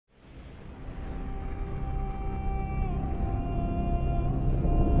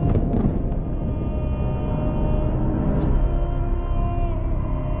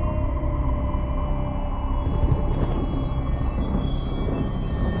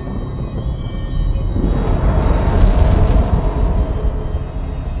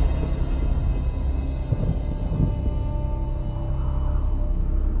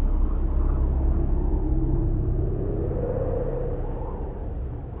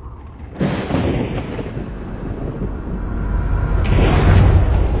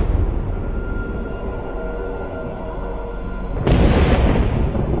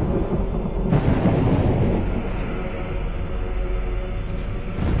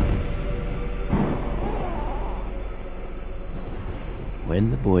When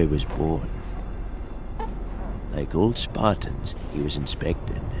the boy was born, like all Spartans, he was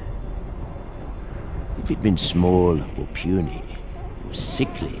inspected. If he'd been small or puny, or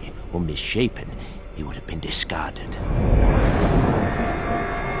sickly or misshapen, he would have been discarded.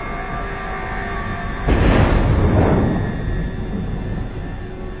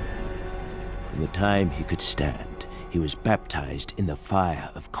 From the time he could stand, he was baptized in the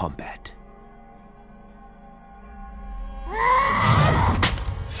fire of combat.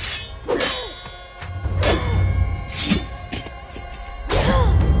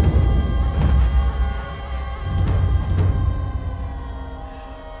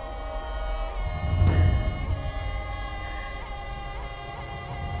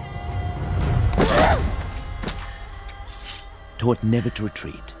 Taught never to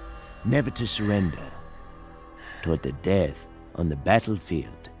retreat, never to surrender. Taught that death on the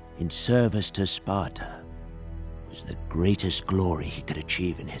battlefield in service to Sparta was the greatest glory he could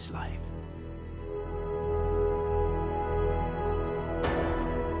achieve in his life.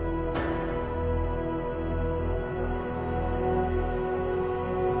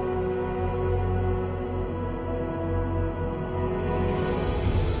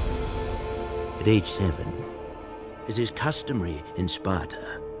 At age 7, as is customary in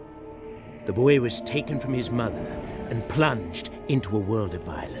Sparta, the boy was taken from his mother and plunged into a world of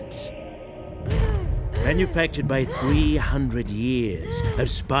violence. Manufactured by 300 years of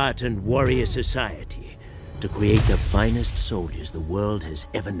Spartan warrior society to create the finest soldiers the world has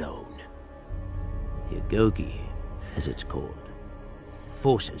ever known. The Agoge, as it's called,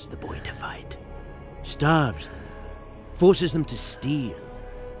 forces the boy to fight, starves them, forces them to steal,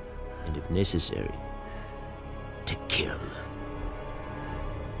 and if necessary, to kill.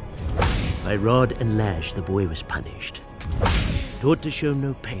 By rod and lash, the boy was punished. Taught to show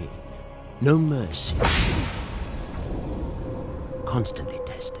no pain, no mercy. Constantly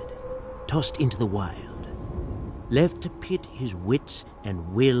tested, tossed into the wild, left to pit his wits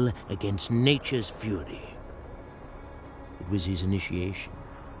and will against nature's fury. It was his initiation,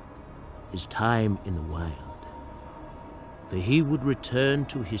 his time in the wild, for he would return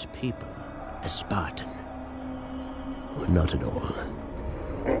to his people a Spartan. Or not at all.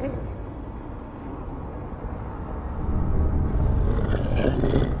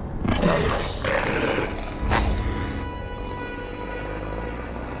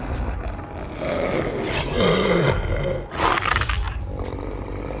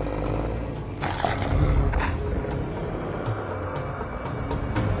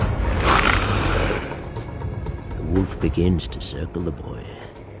 The wolf begins to circle the boy.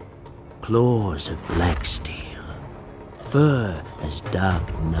 Claws of black steel. Fur as dark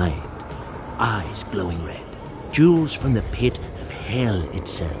night, eyes glowing red, jewels from the pit of hell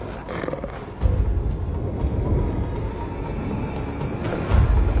itself.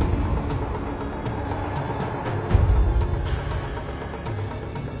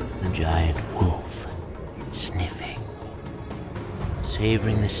 The giant wolf, sniffing,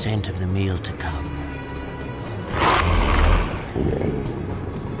 savoring the scent of the meal to come.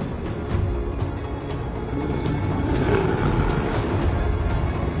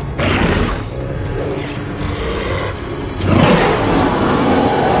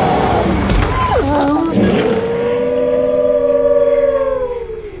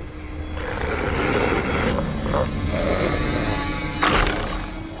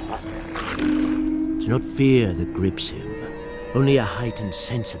 Not fear that grips him, only a heightened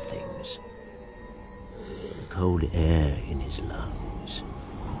sense of things. The cold air in his lungs.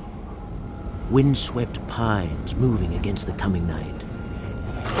 Wind-swept pines moving against the coming night.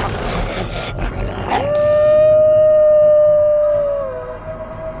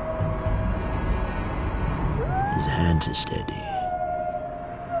 His hands are steady.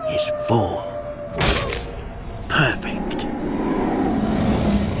 His form perfect.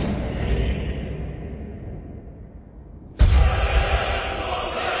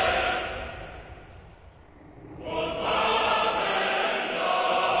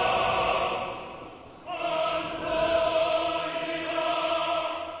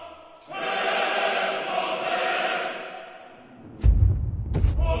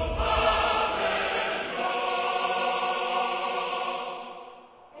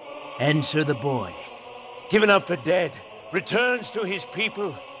 And so the boy, given up for dead, returns to his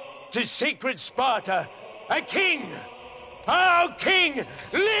people, to sacred Sparta, a king! Our king,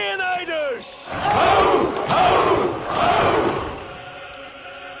 Leonidas! Ho, ho, ho!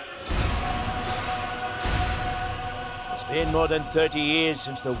 It's been more than 30 years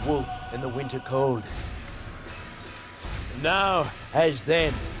since the wolf and the winter cold. And now, as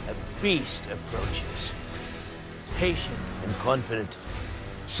then, a beast approaches. patient and confident,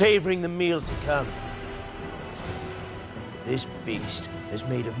 savoring the meal to come. This beast is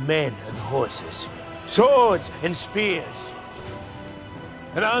made of men and horses, swords and spears.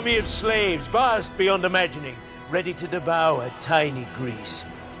 An army of slaves, vast beyond imagining, ready to devour tiny Greece,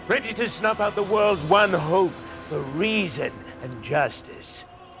 ready to snuff out the world's one hope for reason and justice.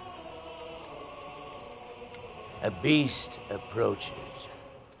 A beast approaches.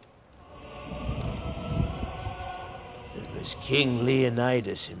 It was King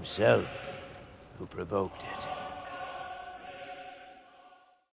Leonidas himself who provoked it.